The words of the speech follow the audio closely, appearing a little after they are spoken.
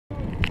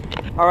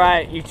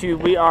Alright,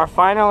 YouTube, we are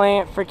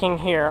finally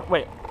freaking here.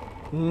 Wait,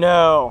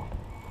 no.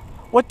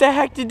 What the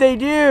heck did they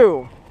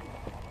do?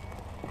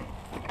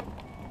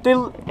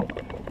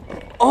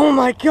 Oh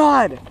my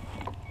god.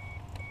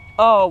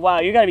 Oh wow,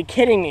 you gotta be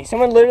kidding me.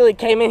 Someone literally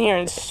came in here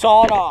and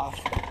sawed off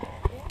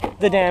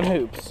the damn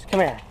hoops.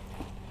 Come here.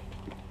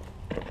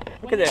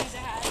 Look at this.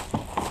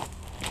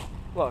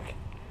 Look.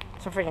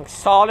 So freaking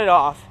sawed it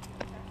off.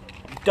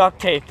 Duct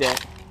taped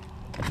it.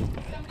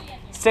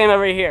 Same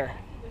over here.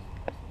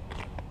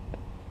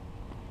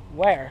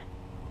 Where?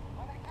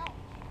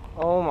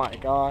 Oh my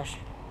gosh.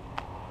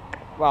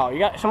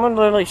 Wow, someone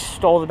literally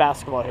stole the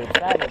basketball hoop.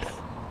 That is...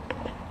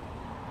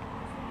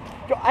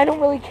 I don't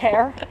really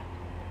care.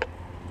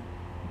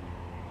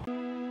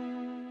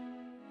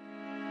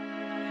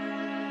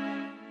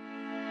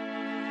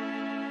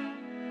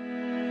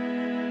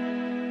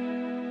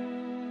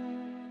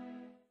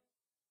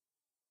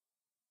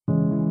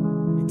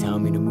 They tell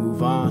me to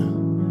move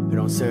on, it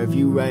don't serve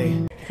you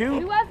right.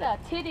 Who has a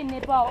titty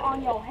nipple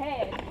on your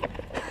head?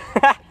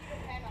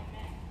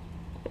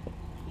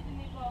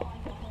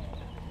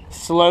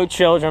 Slow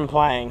children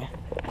playing.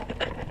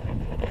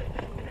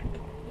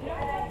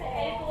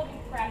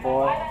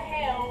 Boy. Why the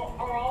hell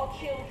are all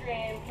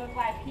children look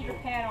like Peter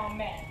Pan on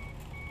men?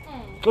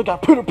 Look, I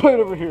put a plate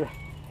over here.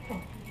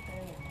 You're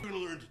gonna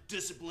learn to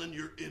discipline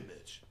your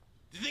image.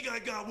 Do you think I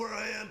got where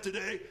I am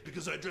today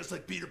because I dress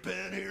like Peter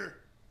Pan here?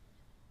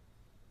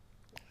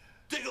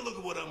 Take a look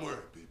at what I'm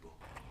wearing, people.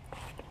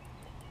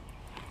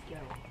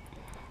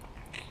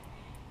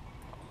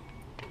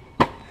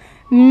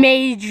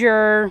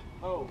 Major.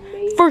 Oh.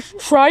 First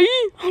try?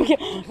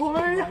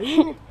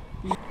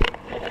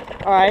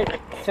 Alright,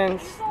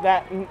 since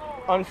that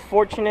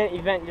unfortunate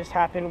event just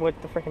happened with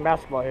the freaking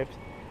basketball hoops,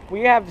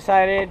 we have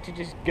decided to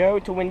just go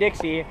to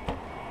Winn-Dixie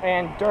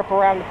and derp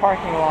around the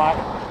parking lot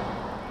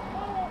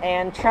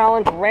and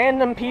challenge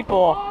random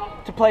people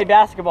to play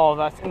basketball with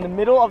us in the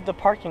middle of the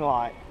parking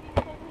lot.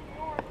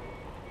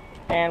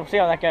 And we'll see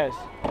how that goes.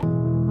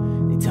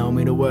 They tell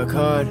me to work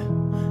hard.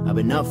 I've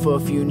been up for a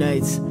few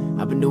nights.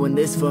 I've been doing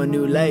this for a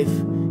new life.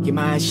 Get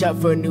my eyes shut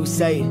for a new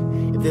sight.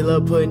 If they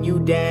love putting you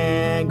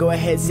down, go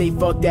ahead, say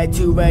fuck that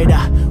too, right?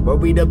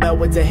 Worried about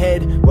what's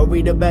ahead.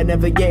 Worried about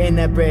never getting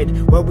that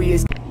bread. Worry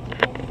is...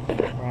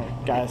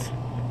 Alright, guys.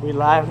 We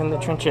live in the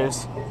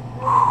trenches.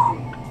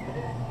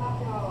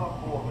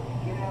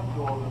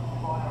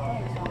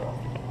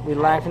 We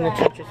live in the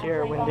trenches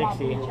here at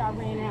Winn-Dixie,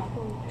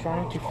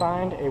 trying to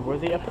find a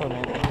worthy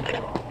opponent,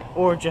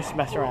 or just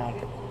mess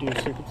around, do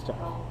stupid stuff.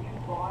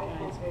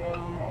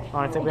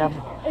 I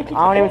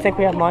don't even think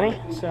we have money,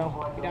 so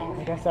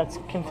I guess that's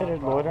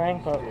considered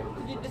loitering. But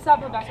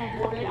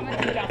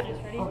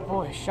oh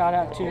boy, shout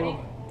out to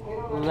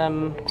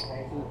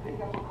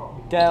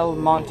Del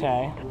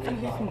Monte.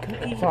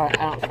 Sorry,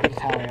 I don't speak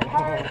Italian.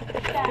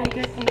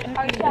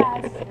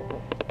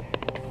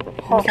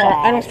 Oh, sorry,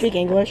 I don't speak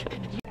English.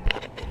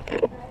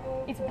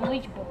 It's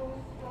bleachable.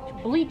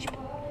 It's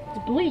bleachable. It's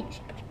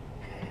bleached.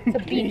 It's a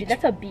bee.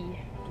 That's a bee.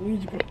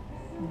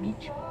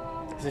 Beach.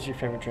 Is this your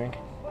favorite drink?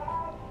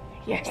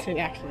 Yes, it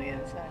actually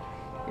is.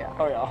 Yeah.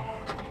 Oh yeah.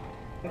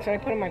 That's what I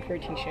put in my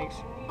protein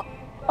shakes.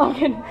 Oh,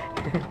 good.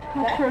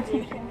 That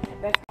protein shake.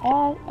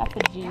 Oh, that's a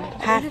G.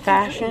 Half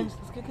fashion?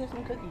 Let's go get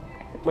some cookies.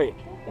 Wait,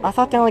 I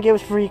thought they only gave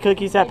us free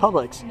cookies at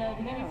Publix. No,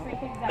 they gave me free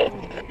cookies at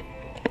Winn-Dixie.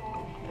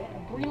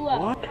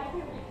 What?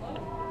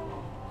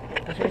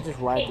 I should just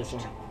write this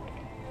in.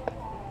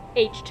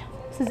 Aged.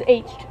 This is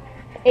aged.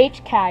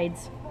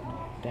 H-kides.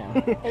 Damn.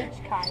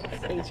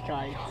 H-kides.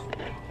 H-kides.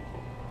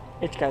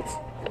 H-kides.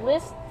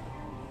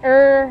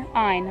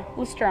 Listerine.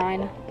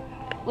 Listerine.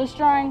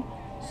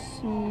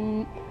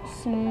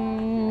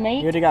 Smate.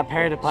 You already got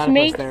Parrot the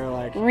Platypus there,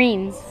 like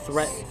Reens.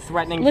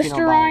 threatening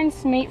Listerine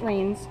Smate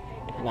Reens.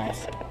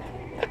 Nice.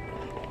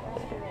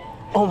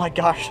 Oh my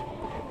gosh.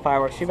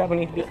 Fireworks. Too bad we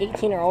need to be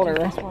 18 or older.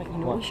 That's why, you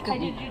know,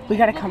 we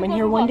gotta come in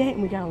here one day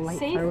and we gotta light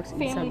Safe fireworks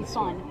inside family the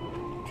store. fun.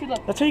 Dude,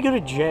 look. That's how you go to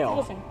jail.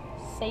 Listen.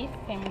 Safe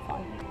family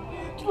fun.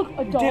 Dude, look,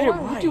 $1. did it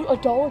right. Dude,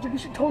 $1. Dude, we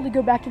should totally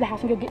go back to the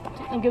house and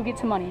go get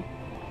some money.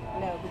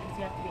 No, because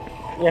you have to be.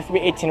 You have to be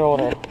 18 or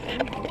older.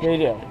 Yeah, you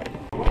do.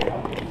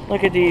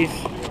 Look at these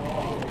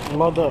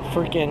mother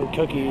freaking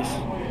cookies.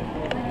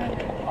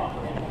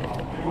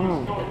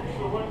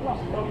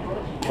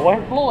 What?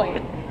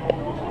 Floyd.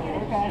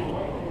 Okay.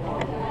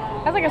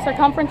 That's like a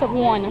circumference of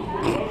 1.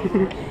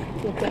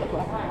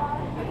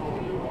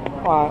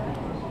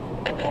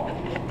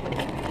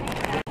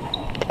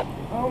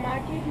 Oh my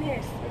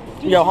goodness.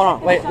 Yo, hold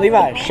on. Wait,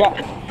 Levi,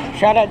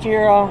 shout out to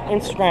your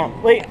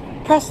Instagram. Wait,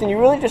 Preston, you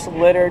really just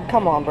littered.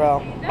 Come on,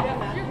 bro.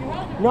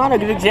 Not a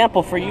good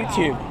example for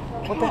YouTube.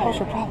 What the hell's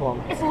your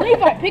problem? It's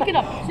Levi. Pick it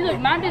up. See, look,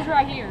 mine is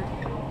right here.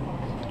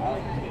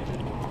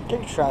 Get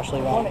your trash,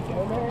 Levi.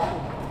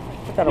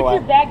 Put that Put away.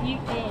 your bag you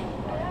in.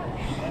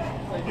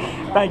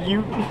 Bag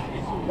you.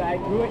 Bag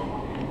good.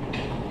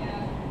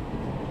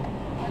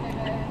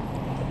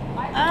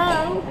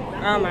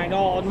 Oh my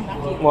god.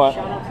 What?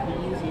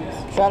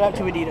 Shout out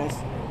to Adidas.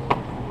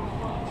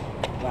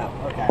 Wow,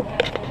 okay.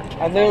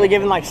 I've literally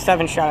given like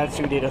 7 shout-outs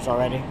to Adidas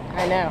already.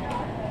 I know.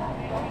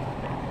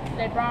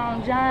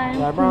 LeBron James.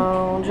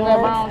 LeBron James.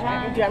 LeBron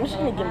James. Dude, I'm just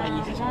gonna get my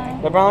Yeezys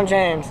on. LeBron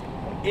James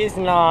is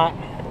not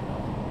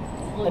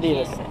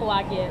Legit. Adidas.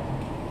 Like it.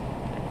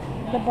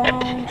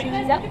 LeBron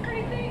James. Yep.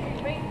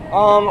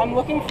 I'm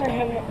looking for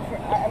him.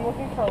 I'm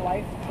looking for a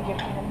life to give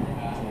to him.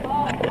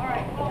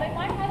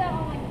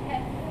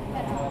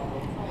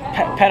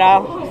 Pet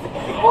aisle.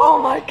 Oh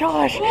my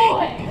gosh!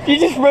 You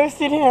just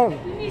roasted him.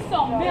 You need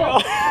some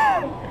milk.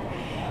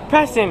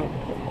 Preston,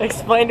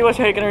 explain to us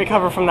how you're gonna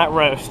recover from that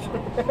roast.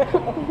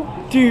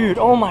 Dude,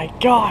 oh my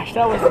gosh,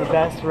 that was the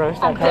best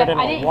roast I've heard in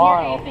I a didn't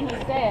while. hear anything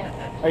he said.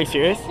 Are you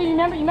serious? So you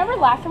remember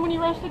last time when you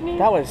roasted me?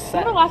 That was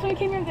Remember last time you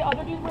came here and the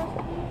other dude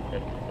roasted me?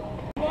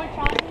 You want to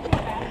challenge me to a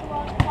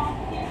basketball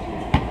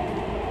competition?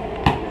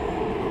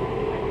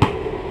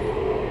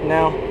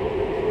 No.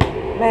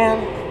 Man.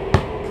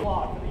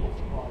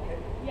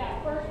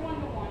 Yeah, first one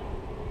to one.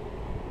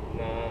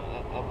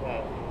 Nah, I'll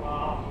pass.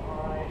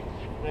 Alright.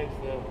 Thanks,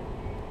 though.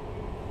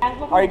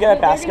 Are you good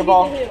at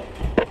basketball? They're gonna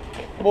be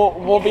the hoop.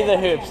 We'll be the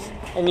hoops,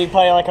 and you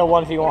play like a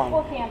 1v1.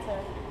 For cancer.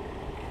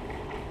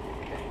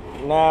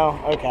 No,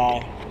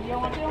 okay. You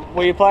don't want to?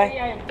 Will you play?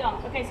 Yeah, yeah,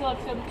 done. Okay, so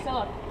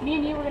look, me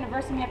and you were gonna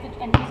verse him, and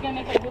he's gonna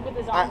make a hoop with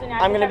his arms, and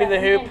I'm gonna be the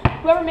hoop.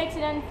 Whoever makes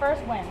it in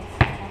first wins.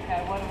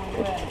 Okay, what do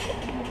we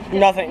win?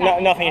 Nothing,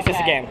 nothing, it's just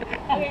a game.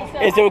 Okay, so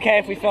Is it okay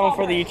if we film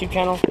for the YouTube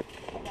channel?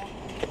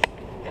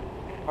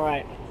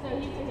 Alright. So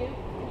he's the hoop,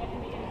 and you have to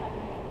make it inside the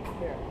hoop.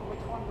 Here.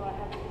 Which one do I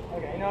have?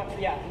 Okay, no,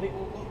 yeah,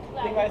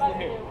 Levi's the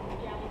hoop.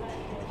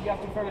 You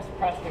have to furnace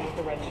Preston with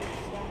the red shoes.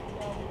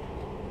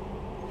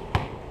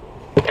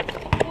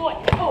 Boy,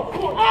 oh,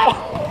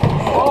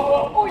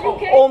 oh, you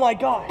okay? Oh my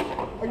gosh!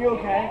 Are you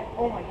okay?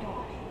 Oh my gosh.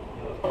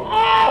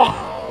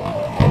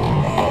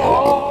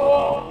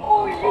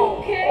 Oh, you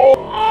okay?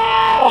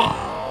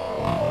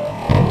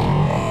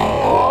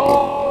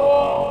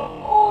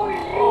 Oh,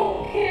 you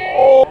okay?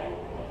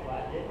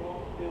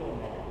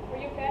 Were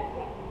you okay?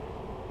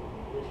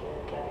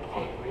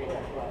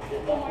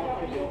 Oh my God,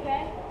 are you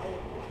okay?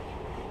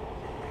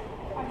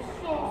 I'm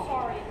so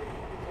sorry.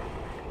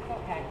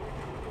 Okay.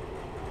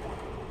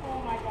 Oh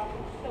my gosh,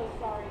 I'm so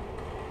sorry.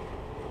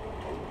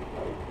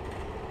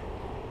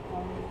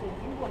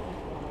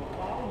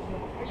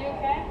 Are you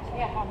okay?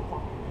 Yeah, I'm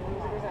fine.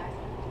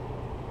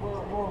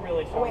 We're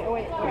really sorry.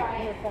 Wait.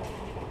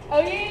 Oh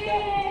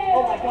yeah.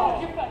 Oh my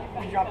gosh. Your phone.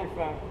 You dropped your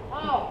phone.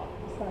 Oh.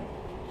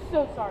 So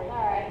sorry.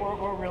 All right.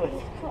 We're really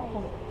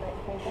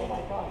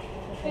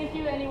Thank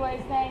you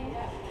anyways, thanks.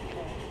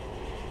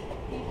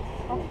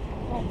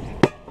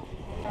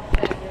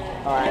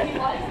 Alright.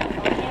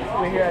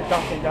 We're here at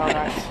Dunkin'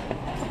 Donuts.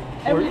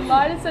 And we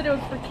lied and said it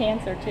was for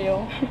cancer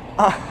too.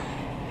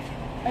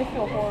 I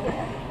feel horrible.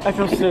 I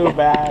feel so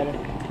bad.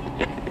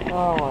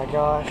 Oh my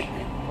gosh.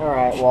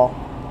 Alright, well.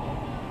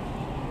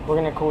 We're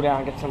gonna cool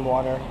down and get some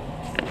water.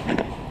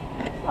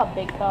 A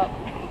big cup.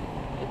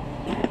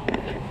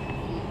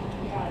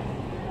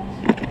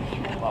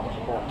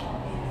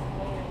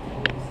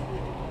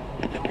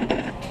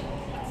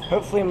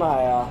 Hopefully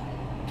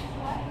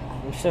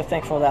I'm so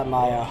thankful that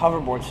my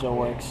hoverboard still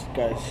works,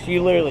 because she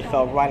literally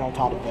fell right on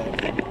top of it.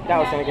 That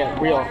was gonna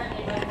get real.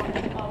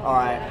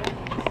 Alright.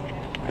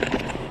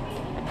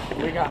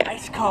 We got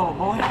ice cold,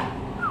 boy.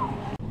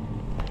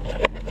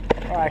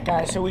 Alright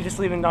guys, so we just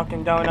leaving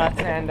Dunkin' Donuts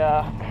and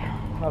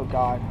oh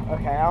god.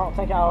 Okay, I don't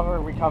think I'll ever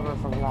recover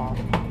from that.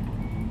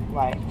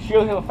 Like,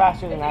 she'll heal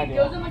faster than I It do.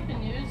 goes in like the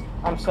news.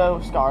 I'm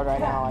so scarred right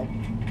now, like,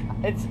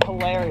 it's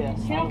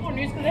hilarious. Channel 4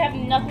 News because they have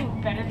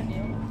nothing better to do.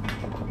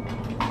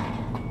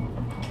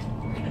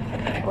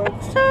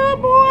 What's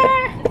up, boy?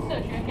 It's so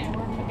true. Okay,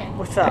 okay.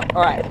 What's up?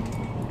 Alright,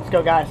 let's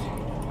go, guys.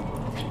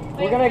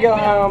 We're gonna go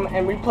home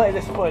and replay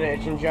this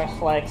footage and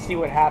just, like, see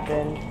what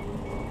happened.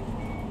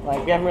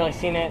 Like, we haven't really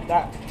seen it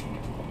that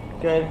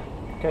good,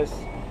 because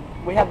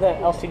we have the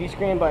LCD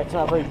screen, but it's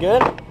not very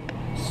good.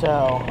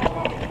 So,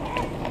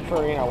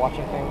 for, you know,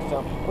 watching things.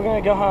 So, we're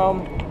gonna go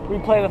home,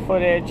 replay the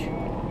footage,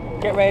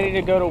 get ready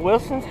to go to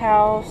Wilson's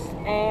house,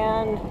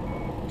 and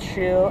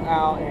chill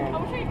out, and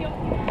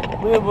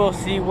we will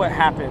see what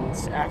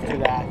happens after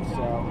that.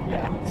 So,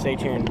 yeah, stay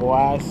tuned,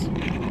 boys.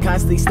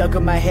 Constantly stuck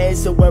in my head,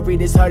 so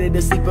worried it's harder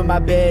to sleep in my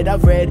bed.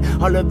 I've read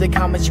all of the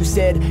comments you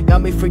said,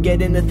 got me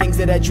forgetting the things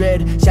that I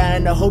dread.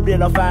 Shining the hope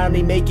that I'll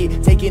finally make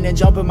it, taking and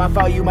jumping my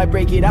fall, you might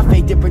break it. I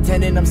faked it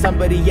pretending I'm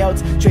somebody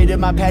else, traded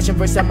my passion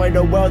for somewhere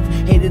to wealth.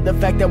 Hated the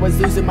fact I was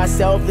losing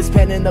myself, this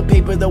pen and the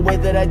paper, the way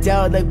that I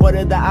dealt. Like what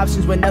are the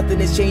options when nothing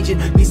is changing?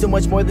 Be so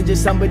much more than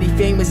just somebody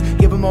famous,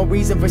 give them a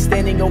reason for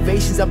standing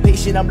ovations. I'm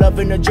patient, I'm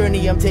loving the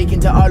journey I'm taking.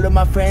 To all of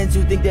my friends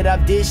who think that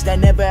I've dished, I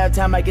never have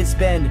time I can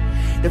spend.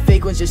 The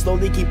fake ones just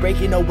slowly keep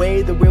breaking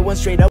away, the real ones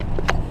straight up.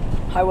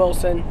 Hi,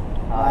 Wilson.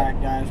 Alright,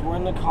 guys, we're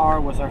in the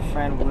car with our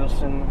friend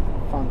Wilson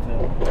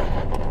Fonville,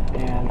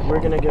 and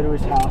we're gonna go to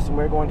his house and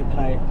we're going to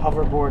play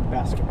hoverboard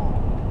basketball.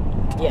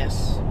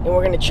 Yes, and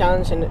we're gonna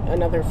challenge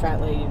another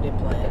fat lady to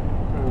play it.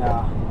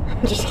 No.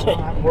 Just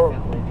kidding.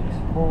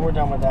 We're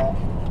done with that.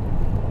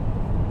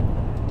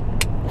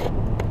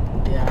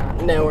 Yeah.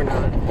 No, we're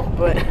not.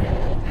 But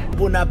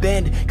will not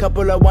bend.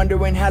 Couple are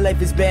wondering how life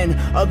has been.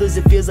 Others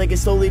it feels like it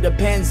solely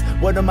depends.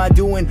 What am I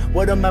doing?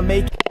 What am I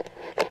making?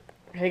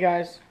 hey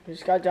guys, we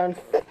just got done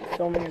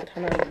filming a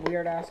ton of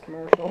weird ass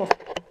commercials.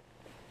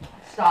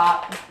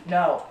 Stop.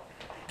 No.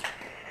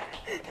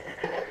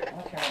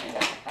 Okay.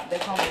 They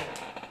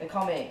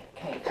call me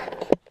Kate.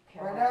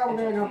 Right now we're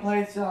gonna go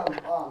play some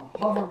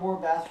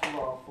hoverboard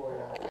basketball for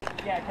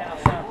you. Yeah,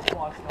 count.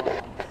 Squash.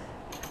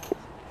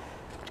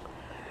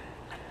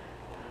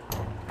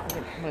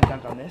 I'm gonna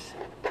dunk on this.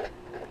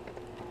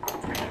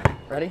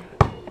 Ready?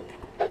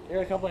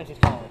 You're a couple inches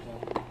taller,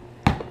 so.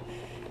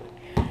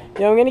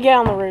 Yeah, I'm gonna get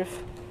on the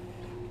roof.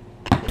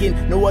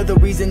 No other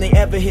reason they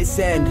ever hit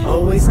send.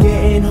 Always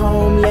getting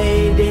home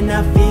late and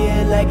I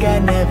feel like I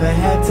never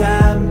have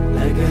time.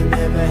 Like I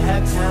never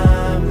have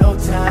time, no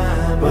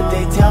time. But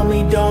they tell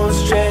me don't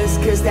stress,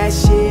 cause that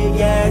shit,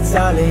 yeah, it's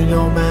all in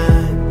your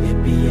mind.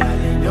 It be all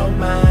in your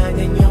mind,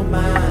 in your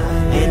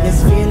mind. And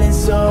it's feeling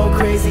so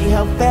crazy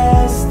how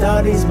fast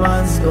all these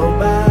months go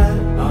by.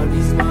 All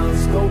these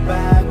months go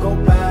by, go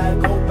by,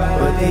 go by.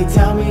 But they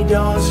tell me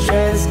don't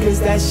stress, cause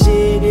that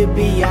shit, it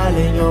be all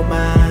in your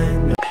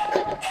mind.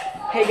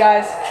 Hey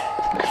guys,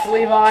 it's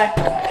Levi,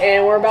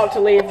 and we're about to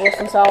leave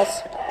Wilson's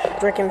house,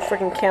 drinking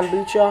freaking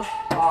kombucha.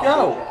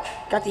 Go!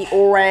 Got the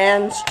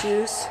orange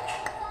juice.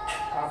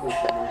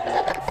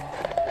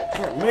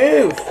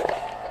 Move!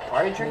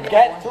 Why are you drinking?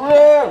 Get through!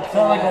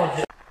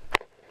 Alright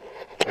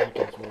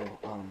guys,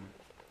 well,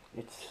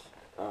 it's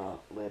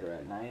later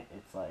at night.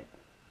 It's like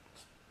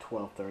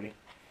 12:30,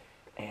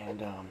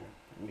 and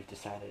we've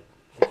decided,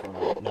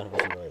 since none of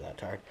us are really that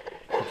tired,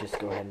 to just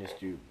go ahead and just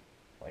do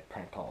like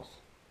prank calls.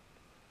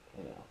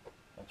 You know,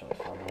 that's always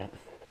fun, right?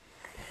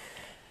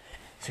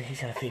 So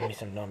he's gonna feed me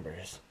some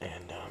numbers,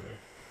 and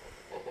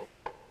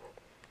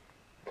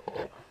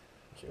yeah,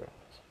 see what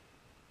happens.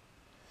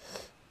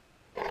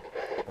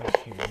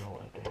 Here, you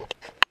hold it,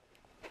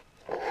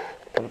 dude.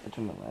 Put it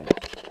between my legs.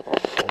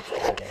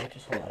 Okay,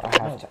 just hold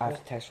it. I have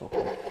to text real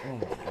quick.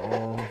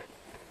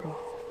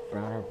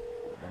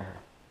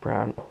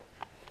 Browner.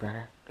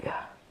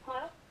 Yeah.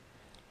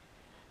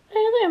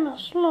 Hey there,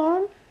 Miss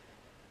Lauren.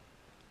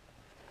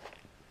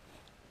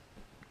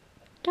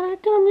 Can I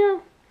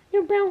comb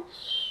your brown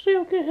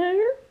silky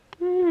hair?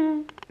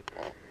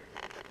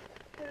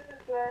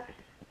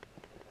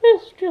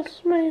 It's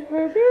just me,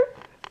 Herbert.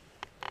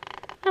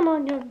 I'm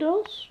on your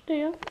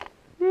doorstep.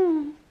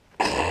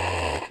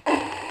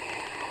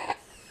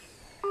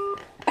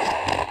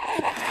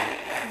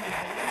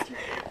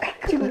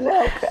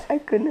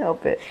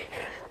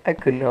 I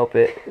couldn't help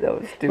it. That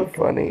was too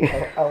funny.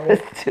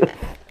 That's too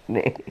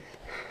funny.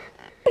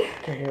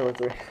 Okay, here with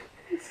her.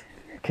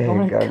 Okay,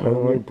 I got comb another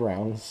your one.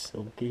 brown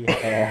silky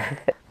hair.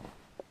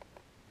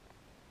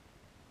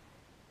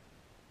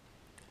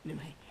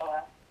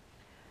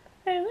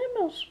 Hey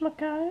there, Miss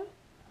Micaiah.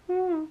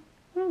 I'm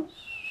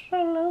so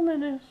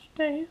lonely these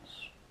days.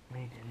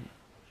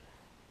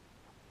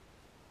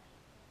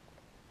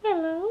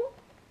 Hello?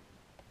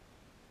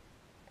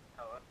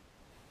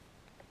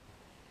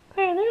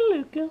 Hey there,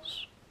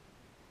 Lucas.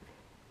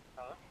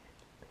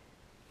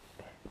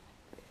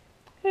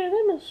 Hey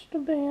there,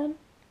 Mr. Ben.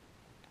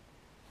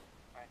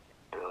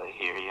 Really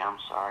hear you, I'm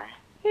sorry.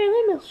 Hey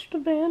there,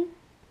 Mr. Ben.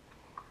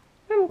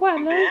 I'm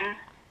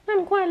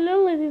quite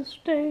lonely these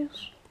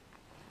days.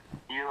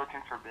 You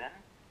looking for Ben?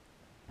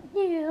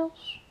 Yes,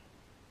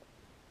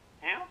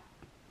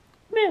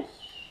 Who?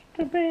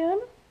 Mr. Ben.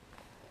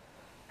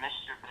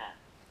 Mr. Ben.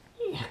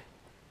 Yeah.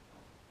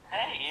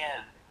 Hey,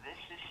 yeah, this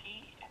is he.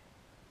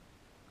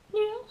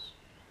 Yes.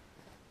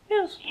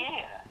 Yes.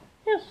 Yeah,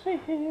 Yes,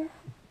 here.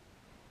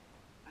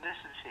 this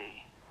is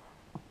he.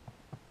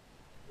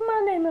 My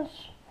name is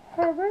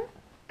Herbert.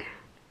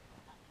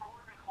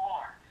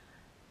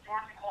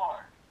 Jordan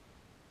Clark.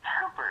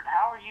 Herbert,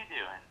 how are you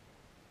doing?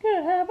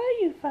 Good. How about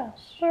you, fine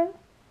sir?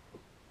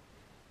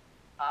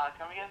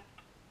 Come again?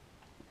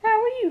 How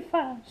are you,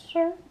 fine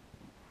sir?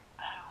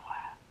 Oh,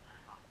 wow.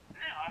 No,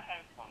 I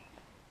have some.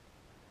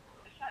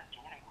 It's not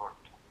Jordan Clark.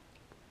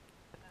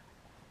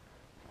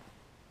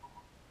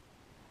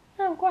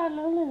 I'm quite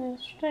lonely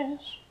these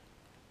days.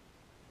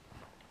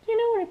 Do you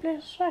know any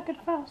place I could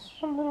find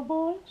some little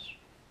boys?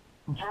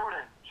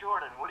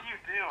 Jordan, what are you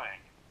doing?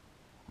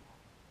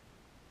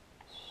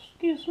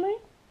 Excuse me?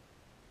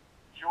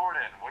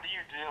 Jordan, what are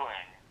you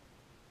doing?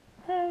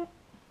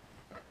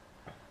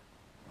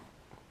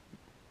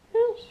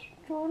 Who's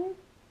Jordan?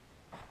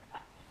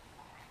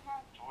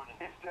 Jordan.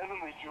 It's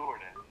definitely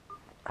Jordan.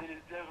 It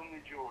is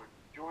definitely Jordan.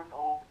 Jordan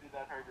Old did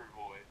that Herbert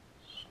voice.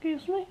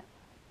 Excuse me?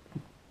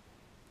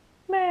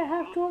 May I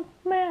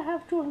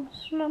have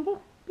Jordan's number,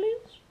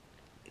 please?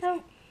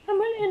 I'm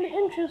really in the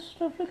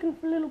interest of looking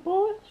for little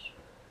boys.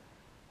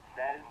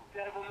 That is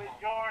definitely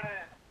Jordan.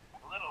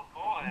 Little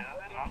boy.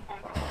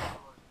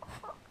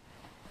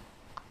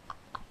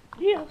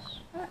 Yes,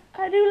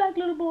 I do like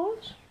little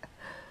boys.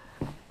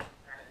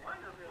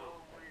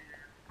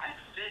 I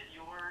fit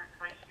your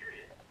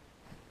criteria.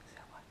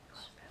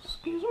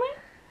 Excuse me?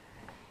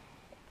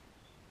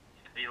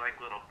 Do you like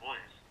little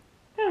boys?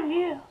 Oh,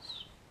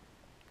 yes.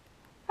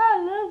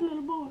 love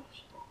little boys.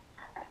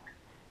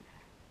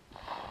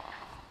 What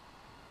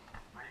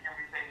are you gonna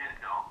be saying this,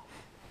 no?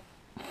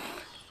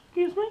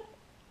 Excuse me?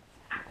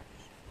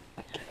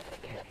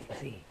 Can't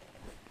see.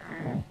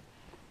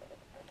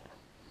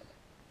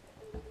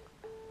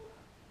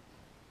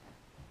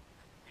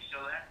 You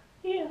still there?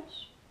 Yes.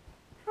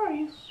 Are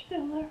you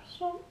still there,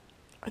 son?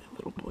 Are the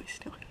little boys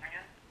still here?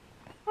 Again?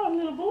 Are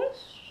little boys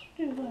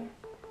still there?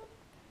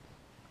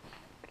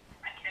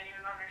 I can't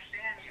even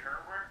understand you,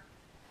 Herbert.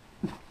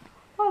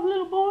 Are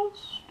little boys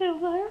still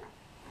there?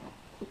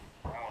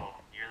 Oh,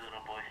 your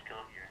little boy's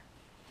still here.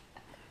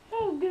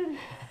 Oh, goody.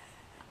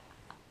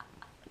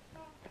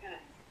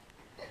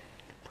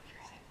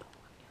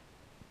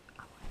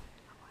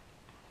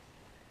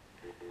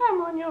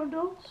 I'm on your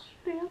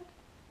doorstep.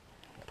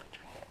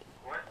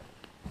 What?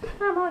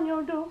 I'm on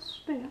your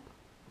doorstep.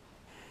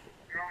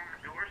 You're on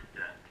the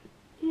doorstep.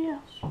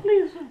 Yes,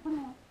 please open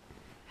up.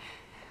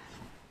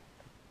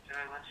 Should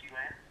I let you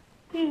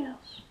in?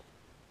 Yes.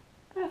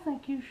 I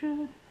think you should.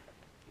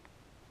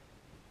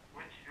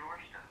 Which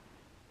doorstep?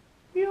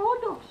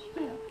 Your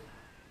doorstep.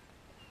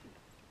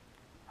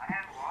 I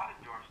have a lot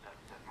of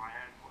doorsteps at my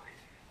own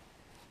place.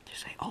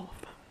 Just say all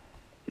of them.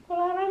 Well,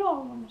 I read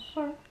all of them,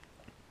 sir.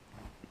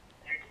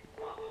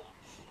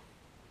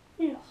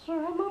 Yes, sir.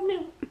 I'm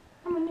omnipotent.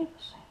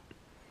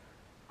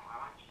 Why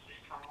don't you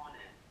just come on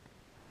in?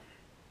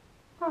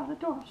 Are the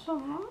doors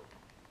unlocked?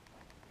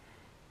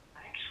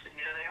 Actually,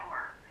 yeah, they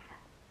are.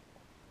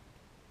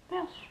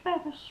 That's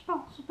bad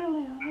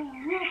responsibility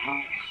on your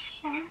part,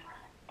 son.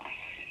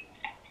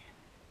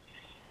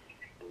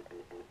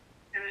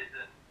 Who is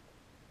it?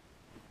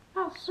 I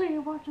see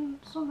you watching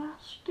some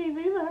nice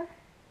TV there.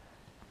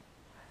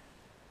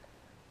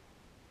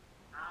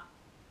 Huh?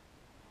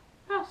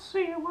 I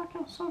see you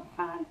watching some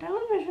fine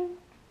television.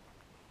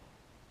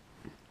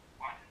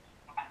 What?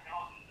 I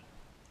told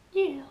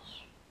you. Yes.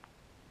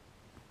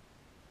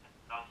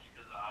 That's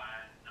because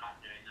I'm not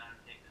doing nothing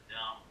to take it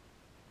down.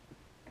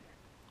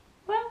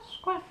 Well, it's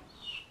quite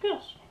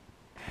disgusting.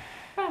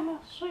 I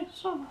must say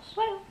so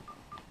myself.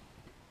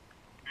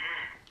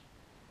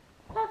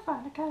 I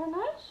find it kind of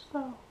nice,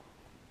 though.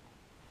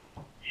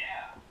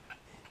 Yeah.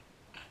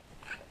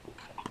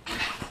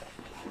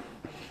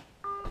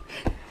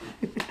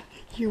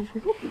 You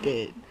ruined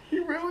it.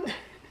 You ruined it.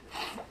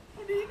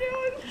 What are you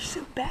doing? You're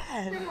so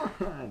bad.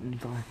 I'm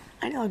sorry.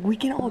 I know, like, we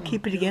can all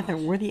keep it together.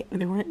 We're the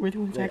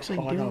ones actually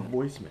I got a doing it.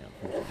 voicemail.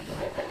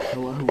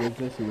 Hello, who is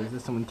this? Who is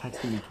this? Someone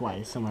texted me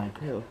twice. I'm like,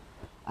 Who?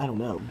 I don't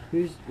know.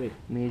 Who's, wait,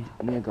 Mia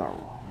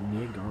Garwell.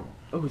 Mia Garwell.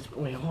 Oh,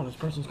 wait, hold on. This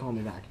person's calling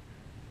me back.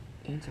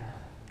 Answer.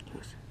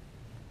 Who's?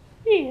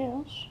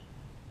 Yes.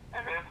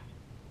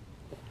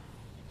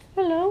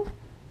 Hello?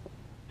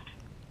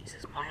 Is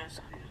this my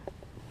son?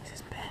 Is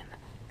this Ben?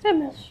 I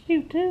missed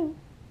you, too.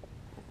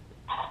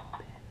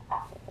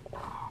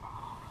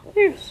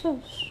 You're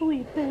so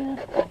sweet, Ben.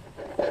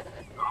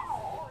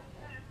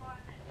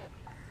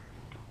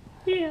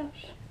 Yes.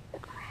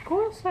 Of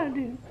course I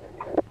do.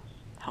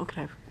 How could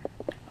I?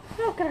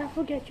 How could I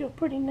forget your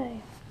pretty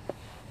name?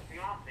 You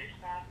on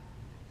FaceTime?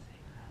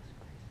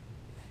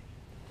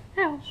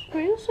 How's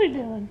Gracie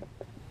doing?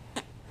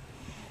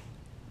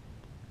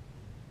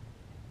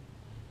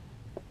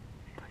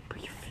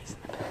 Put your face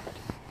in the back.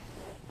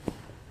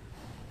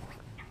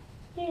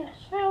 Yes,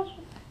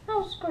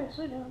 how's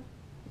Gracie doing?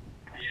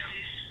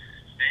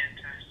 She's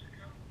fantastic.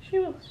 She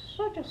was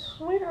such a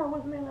sweetheart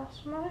with me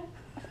last night.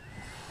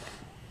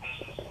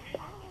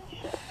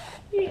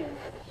 Yeah.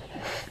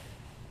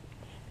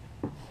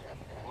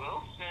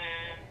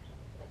 Wilson.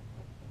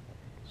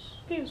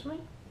 Excuse me.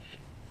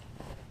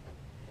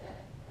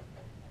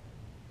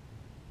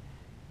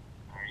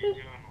 How are you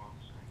doing,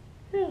 Wilson?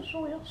 Who's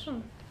Wilson?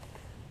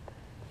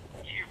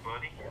 You,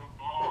 buddy. You're a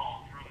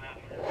ball from that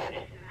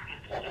movie.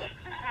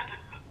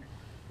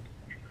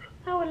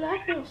 I would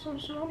like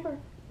Wilson's number.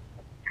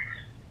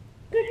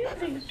 Could you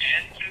please?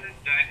 Answer the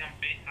daggum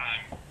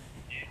FaceTime.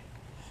 Yeah.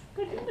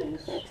 Could you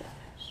please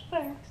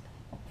spare?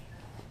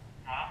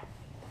 Huh?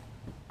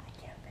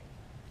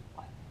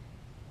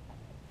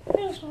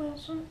 Here's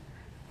Wilson.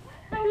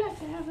 I would like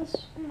to have this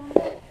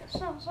number.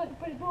 Sounds like a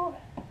pretty boy.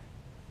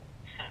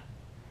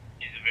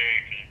 He's a very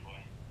pretty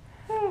boy.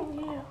 Oh,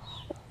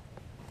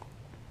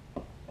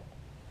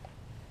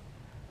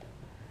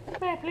 yes.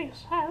 May I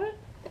please have it?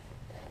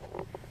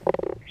 I'm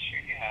sure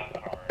you have it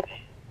already.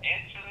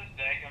 Answer the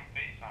daggum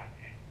FaceTime,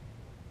 dude.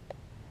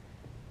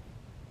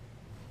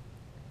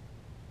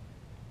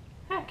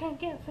 I can't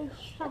get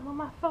FaceTime on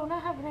my phone. I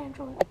have an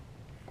Android.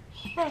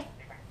 So, Enjoy.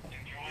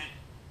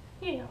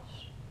 yes.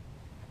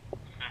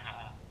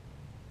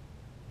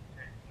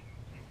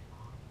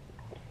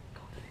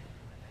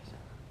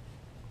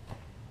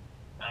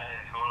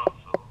 Hold on,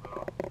 Phil.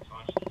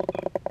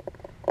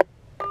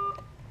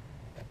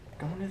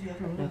 Go into the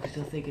other No, room. because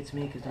they'll think it's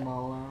me because I'm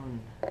all alone.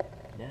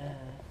 Duh.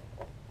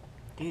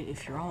 Dude,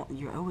 if you're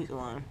always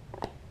alone.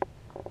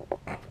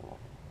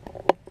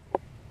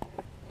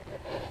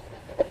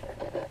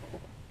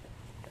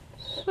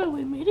 So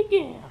we meet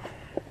again.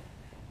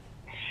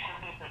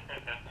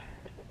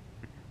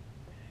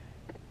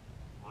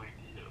 We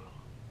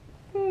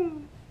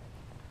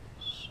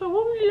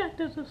you like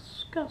to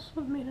discuss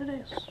with me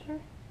today, sir?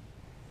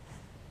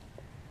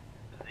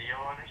 Do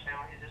y'all understand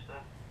what he just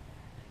said?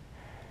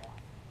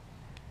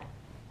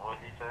 What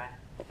did he say?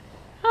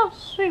 I'll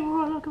say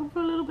we're all looking for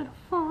a little bit of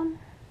fun.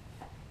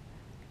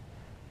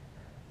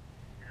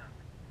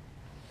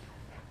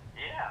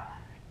 Yeah.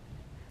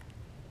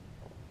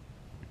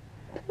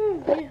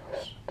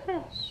 Yes.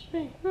 I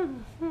see.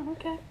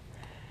 Okay.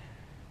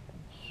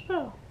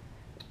 So,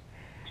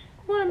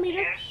 want to meet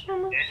up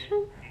somewhere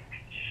soon?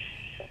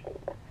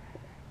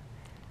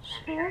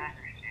 Sir?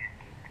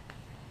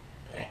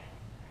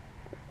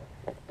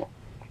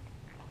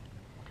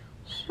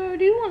 Sir,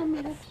 do you want to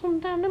meet up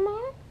sometime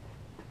tomorrow?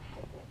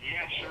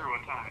 Yeah, sure.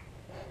 What time?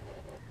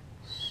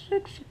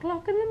 6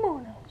 o'clock in the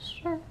morning,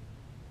 sir.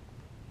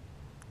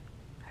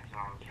 That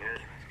sounds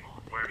good.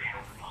 Where do you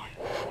have fun?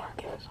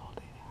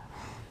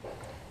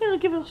 It'll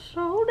give us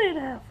all day to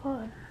have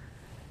fun.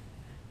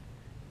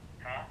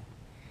 Huh?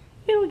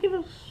 It'll give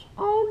us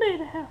all day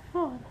to have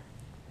fun.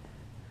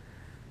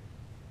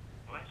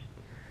 What?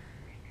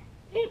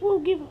 It will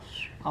give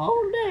us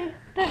all day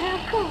to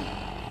have fun.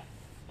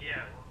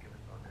 Yeah, we'll give us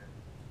all day.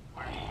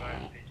 Where do you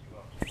guys pick you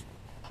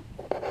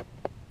up?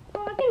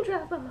 Oh, I can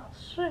drive by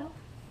myself.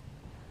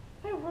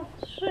 I can run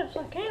as fast as I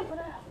can, but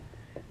I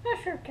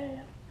sure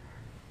can.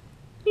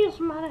 Yes,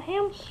 my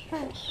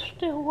hamstrings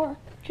still work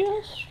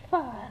just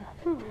fine.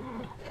 Look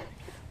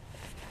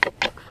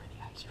for the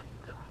ice cream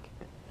truck.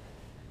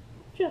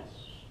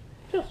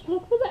 Just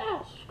look for the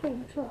ice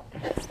cream truck.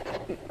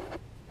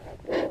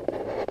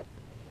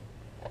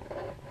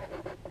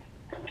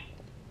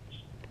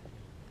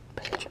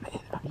 Benjamin,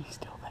 are you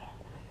still there?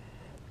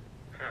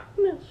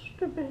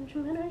 Mr.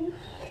 Benjamin, are you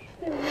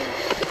still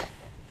there?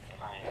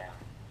 I am.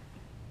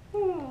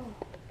 Oh.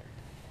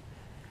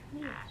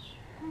 Yes.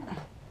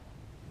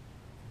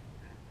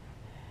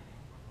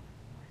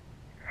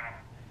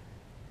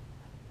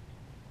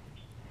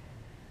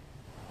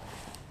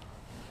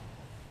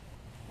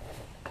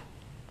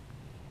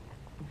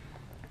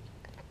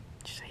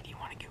 Just say, do you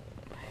want to go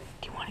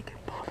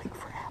bowling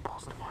for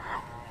apples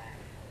tomorrow?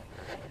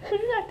 Would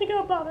you like to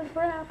go bowling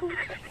for apples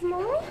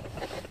tomorrow?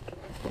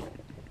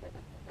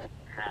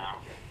 No.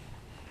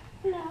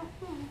 No.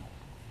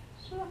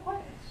 So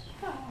what's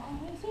wrong,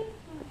 is it?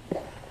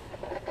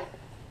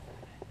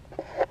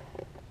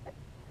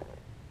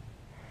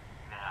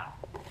 No.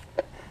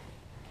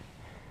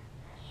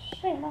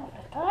 Seem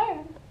awfully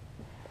tired.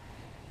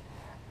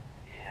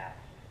 Yeah.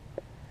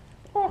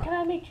 Where can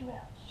I meet you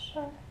at,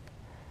 sir?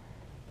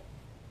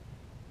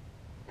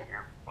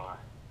 Your butt.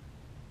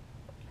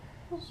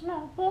 It's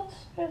not a bus,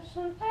 it's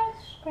an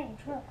ice cream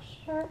truck,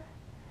 sir.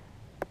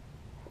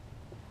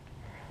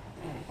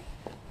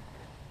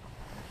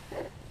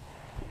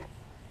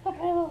 I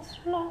play those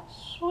nice,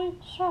 sweet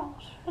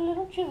songs for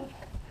little children.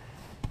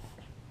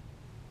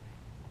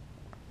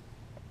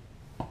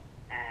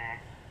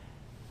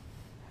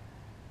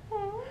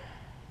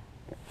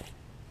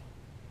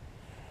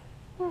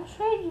 I'm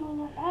sure you and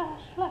your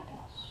eyes like a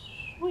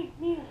sweet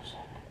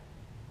music.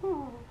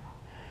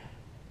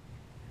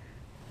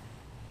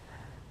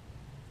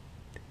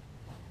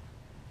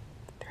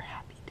 They're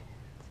happy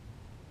tunes.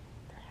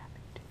 They're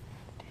happy tunes.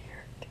 Do you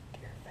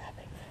hear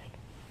fapping thing?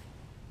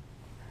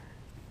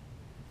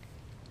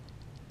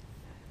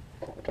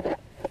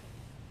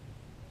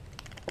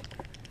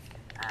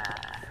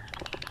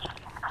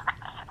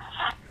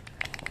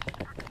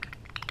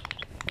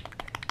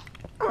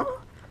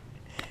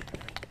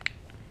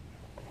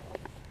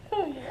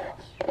 Oh,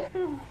 yes.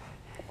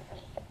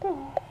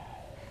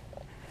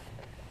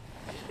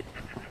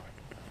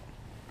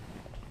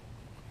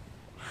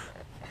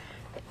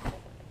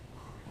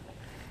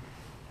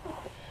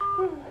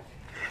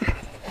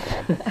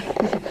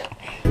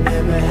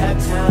 Never have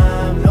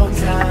time, no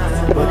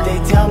time. But they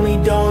tell me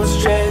don't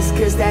stress,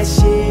 cause that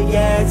shit,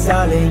 yeah, it's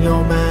all in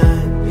your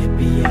mind. It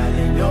be all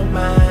in your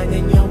mind,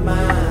 in your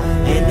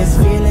mind. And it's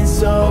feeling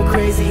so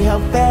crazy how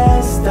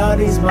fast all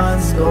these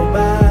months go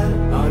by.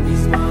 All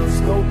these months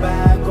go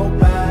by, go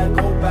by,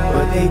 go by.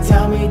 But they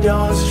tell me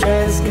don't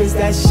stress, cause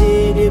that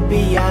shit, it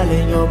be all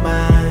in your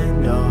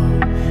mind.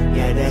 Oh,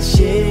 yeah, that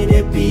shit,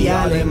 it be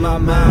all in my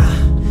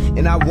mind.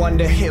 And I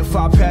wonder if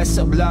I pass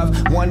up love.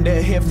 Wonder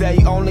if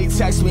they only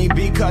text me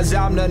because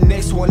I'm the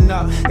next one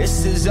up.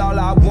 This is all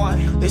I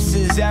want. This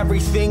is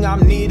everything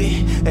I'm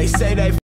needing. They say they